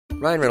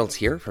Ryan Reynolds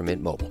here from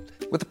Mint Mobile.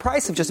 With the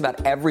price of just about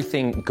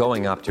everything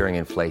going up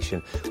during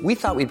inflation, we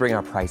thought we'd bring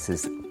our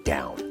prices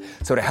down.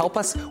 So to help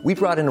us, we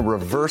brought in a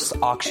reverse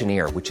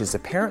auctioneer, which is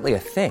apparently a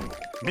thing.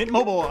 Mint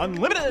Mobile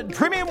Unlimited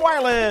Premium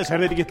Wireless. How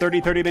to get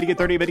 30, 30, bit to get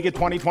 30, bit to get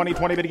 20, 20,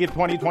 20, bit to get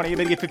 20, 20,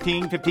 bit to get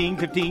 15, 15,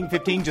 15,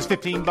 15, just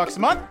 $15 a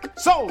month?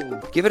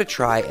 Sold! Give it a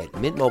try at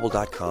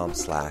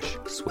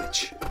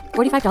mintmobile.com/switch.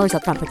 $45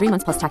 up front for 3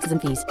 months plus taxes and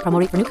fees. Promo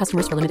rate for new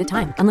customers for limited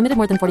time. Unlimited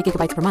more than 40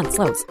 gigabytes per month.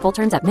 Slows full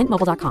terms at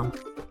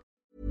mintmobile.com.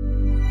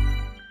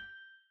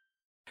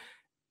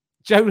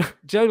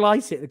 Joe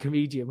Lycett, the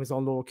comedian, was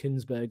on Laura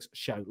Kuenssberg's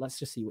show. Let's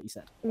just see what he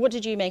said. What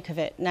did you make of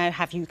it? Now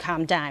have you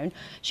calmed down?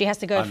 She has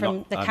to go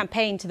from the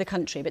campaign to the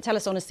country, but tell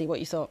us honestly what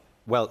you thought.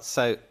 Well,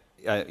 so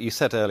you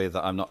said earlier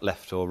that I'm not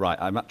left or right.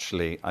 I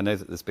know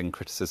that there's been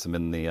criticism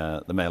in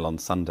the Mail on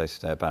Sunday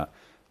today about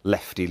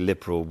lefty,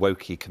 liberal,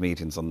 wokey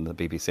comedians on the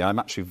BBC. I'm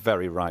actually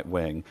very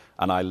right-wing,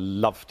 and I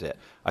loved it.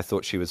 I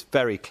thought she was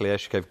very clear.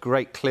 She gave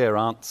great, clear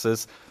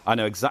answers. I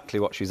know exactly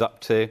what she's up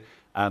to.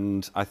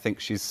 And I think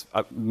she's...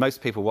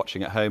 most people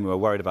watching at home who are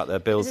worried about their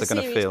bills are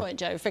going to feel... Point,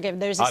 Joe. Forgive me.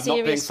 There's a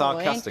serious point. I'm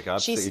not being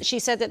sarcastic. She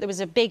said that there was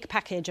a big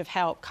package of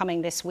help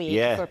coming this week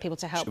for people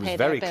to help pay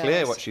their bills. She was very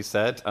clear what she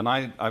said. And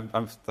I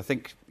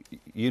think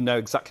you know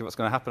exactly what's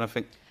going to happen. I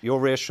think you're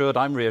reassured,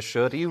 I'm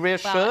reassured. Are you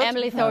reassured? Well,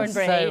 Emily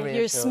Thornbury, so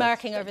you're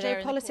smirking over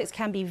there. Politics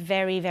can be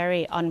very,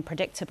 very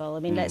unpredictable.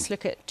 I mean, let's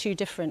look at two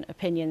different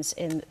opinions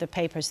in the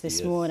papers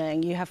this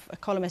morning. You have a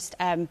columnist,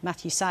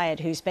 Matthew Syed,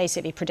 who's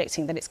basically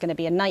predicting that it's going to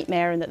be a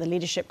nightmare and that the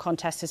leadership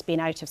contest has been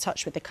out of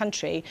touch with the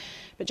country.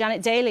 But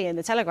Janet Daly in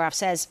The Telegraph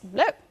says,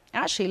 look,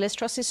 actually, Liz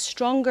Truss is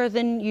stronger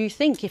than you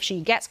think. If she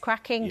gets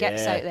cracking,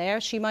 gets out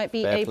there, she might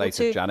be able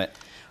to... Janet.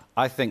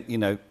 I think,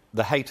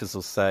 the haters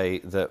will say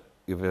that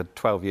you've had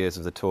 12 years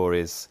of the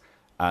Tories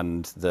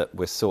and that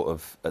we're sort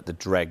of at the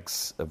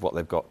dregs of what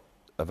they've got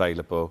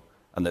available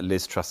and that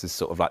Liz Truss is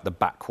sort of like the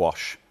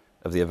backwash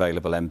of the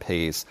available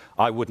MPs.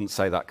 I wouldn't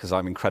say that because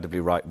I'm incredibly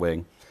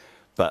right-wing,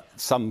 but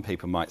some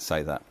people might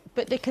say that.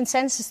 But the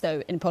consensus,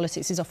 though, in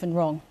politics is often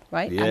wrong,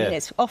 right? Yeah. I mean,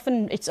 it's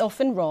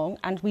often wrong,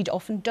 and we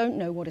often don't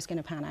know what is going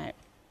to pan out.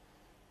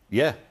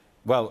 Yeah.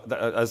 Well,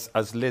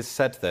 as Liz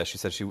said there, she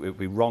said it would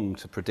be wrong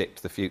to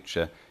predict the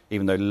future,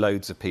 even though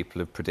loads of people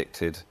have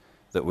predicted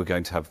that we're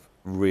going to have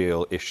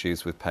real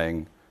issues with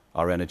paying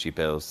our energy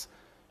bills.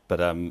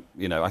 But,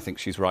 I think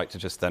she's right to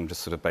just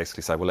sort of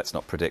basically say, well, let's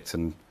not predict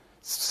and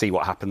see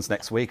what happens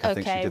next week. I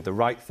think she did the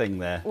right thing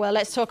there. Well,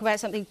 let's talk about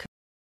something...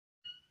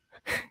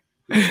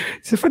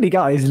 It's a funny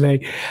guy, isn't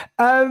he?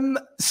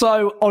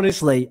 So,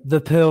 honestly,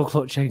 the pearl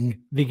clutching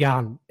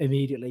began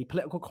immediately.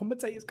 Political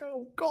commentators go,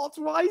 oh, God,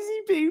 why is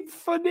he being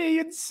funny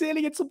and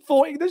silly and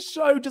supporting the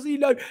show? Does he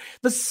know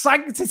the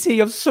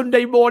sanctity of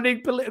Sunday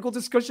morning political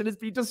discussion has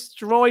been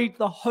destroyed?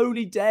 The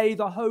holy day,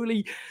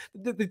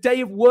 the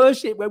day of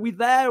worship where we're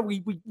there,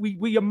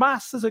 we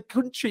amass as a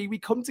country, we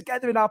come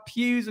together in our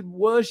pews and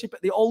worship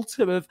at the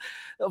altar of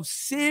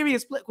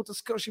serious political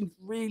discussion.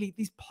 Really,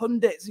 these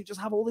pundits who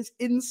just have all this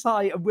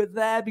insight and we're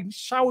there being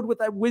showered with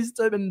their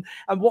wisdom and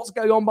what's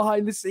going on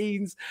behind the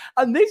scenes.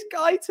 And this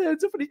guy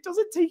turns up and he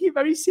doesn't take it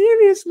very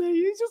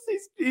seriously.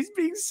 He's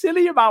being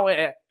silly about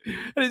it.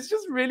 And it's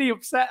just really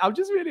upset. I'm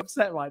just really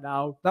upset right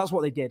now. That's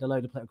what they did. A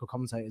load of political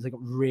commentators, they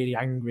got really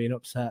angry and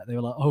upset. They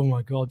were like, oh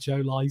my God, Joe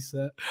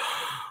Lycett.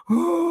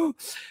 And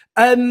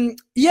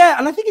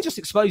I think it just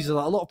exposes that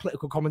a lot of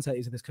political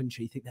commentators in this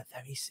country think they're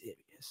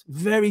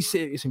very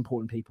serious,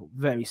 important people,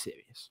 very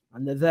serious.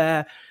 And they're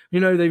there,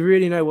 they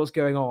really know what's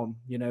going on.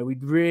 We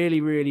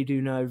really, really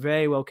do know,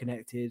 very well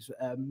connected.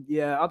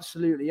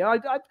 Absolutely.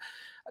 I'd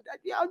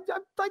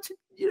like to,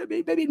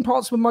 maybe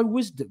impart some of my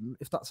wisdom,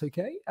 if that's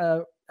okay.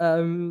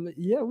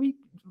 We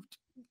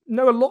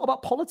know a lot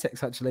about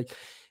politics, actually.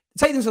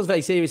 Take themselves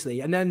very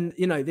seriously. And then,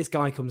 this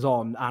guy comes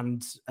on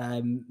and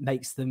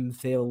makes them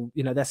feel,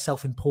 their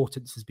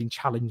self-importance has been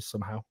challenged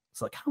somehow.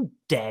 It's like, how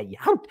dare you?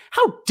 How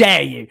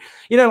dare you?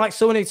 Like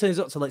someone who turns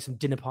up to like some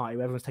dinner party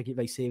where everyone's taking it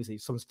very seriously.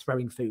 Someone's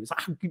throwing food. It's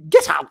like,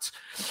 get out.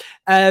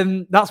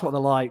 That's what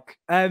they're like.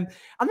 And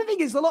the thing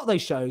is, a lot of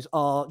those shows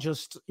are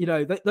just,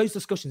 those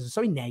discussions are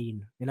so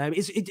inane.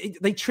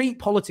 They treat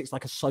politics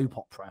like a soap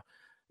opera.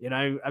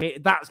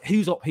 That's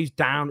who's up, who's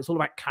down. It's all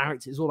about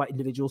characters. It's all about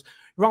individuals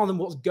rather than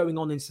what's going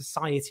on in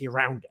society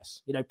around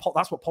us.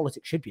 That's what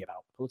politics should be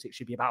about. Politics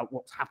should be about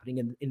what's happening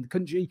in the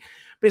country.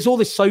 But it's all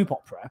this soap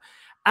opera.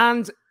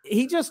 And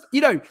he just,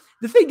 the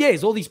thing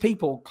is, all these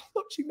people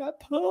clutching their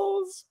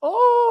pearls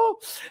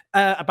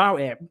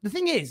about it. The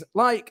thing is,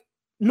 like,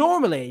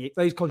 normally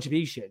those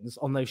contributions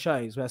on those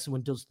shows where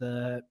someone does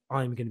I'm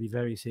going to be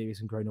very serious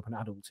and grown up and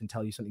adult and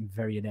tell you something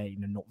very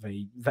inane and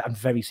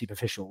very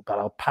superficial, but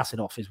I'll pass it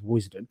off as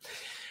wisdom,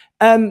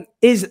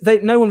 is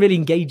that no one really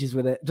engages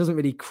with it, doesn't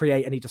really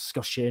create any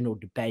discussion or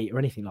debate or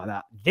anything like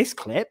that. This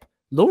clip,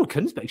 Laura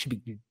Kuenssberg should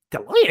be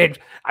delighted.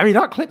 I mean,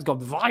 that clip's gone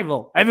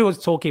viral.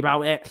 Everyone's talking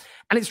about it.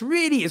 And it's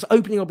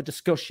opening up a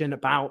discussion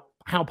about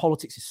how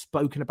politics is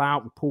spoken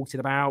about, reported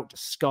about,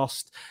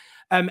 discussed,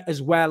 as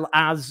well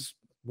as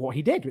what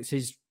he did, which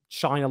is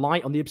shine a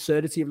light on the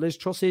absurdity of Liz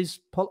Truss's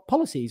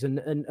policies and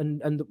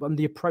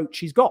the approach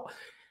she's got.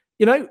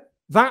 You know,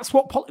 that's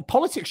what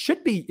politics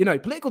should be. You know,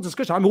 political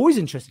discussion. I'm always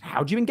interested.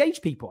 How do you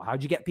engage people? How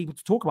do you get people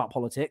to talk about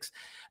politics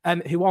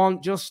who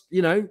aren't just,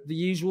 you know, the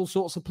usual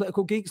sorts of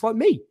political geeks like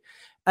me?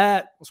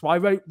 That's why I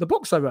wrote the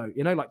books I wrote,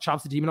 you know, like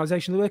Child's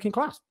Demonisation of the Working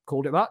Class.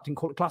 Called it that. Didn't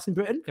call it class in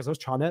Britain because I was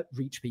trying to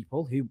reach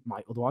people who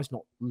might otherwise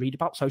not read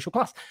about social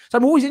class. So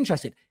I'm always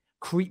interested.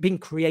 Being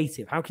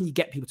creative. How can you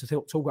get people to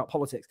talk about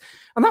politics?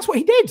 And that's what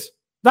he did.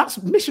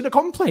 That's mission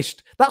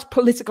accomplished. That's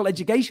political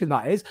education,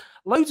 that is.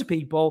 Loads of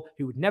people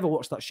who would never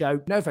watch that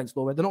show, no offense,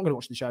 Laura, they're not going to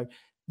watch the show.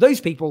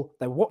 Those people,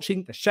 they're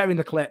watching, they're sharing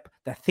the clip,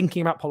 they're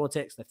thinking about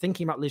politics, they're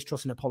thinking about Liz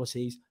Truss and her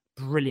policies.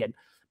 Brilliant.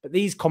 But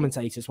these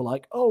commentators were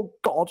like, oh,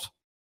 God.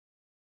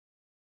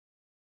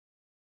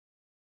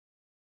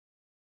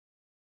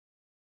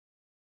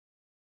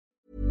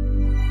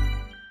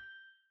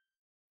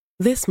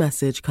 This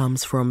message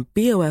comes from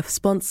BOF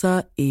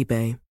sponsor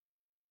eBay.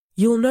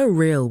 You'll know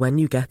real when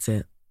you get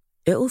it.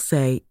 It'll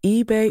say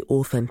eBay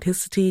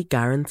Authenticity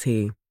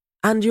Guarantee.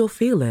 And you'll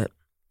feel it.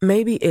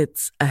 Maybe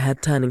it's a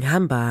head-turning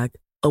handbag,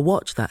 a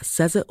watch that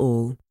says it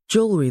all,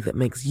 jewelry that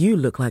makes you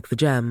look like the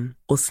gem,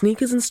 or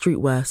sneakers and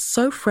streetwear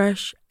so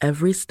fresh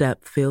every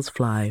step feels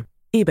fly.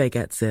 eBay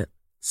gets it.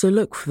 So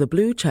look for the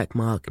blue check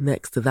mark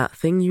next to that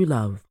thing you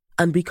love.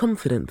 And be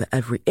confident that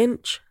every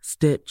inch,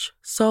 stitch,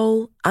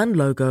 sole, and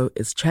logo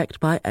is checked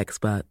by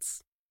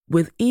experts.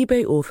 With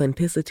eBay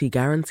Authenticity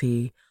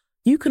Guarantee,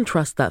 you can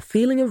trust that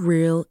feeling of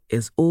real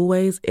is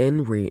always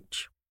in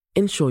reach.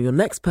 Ensure your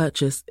next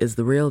purchase is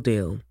the real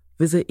deal.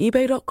 Visit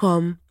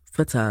eBay.com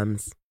for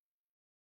terms.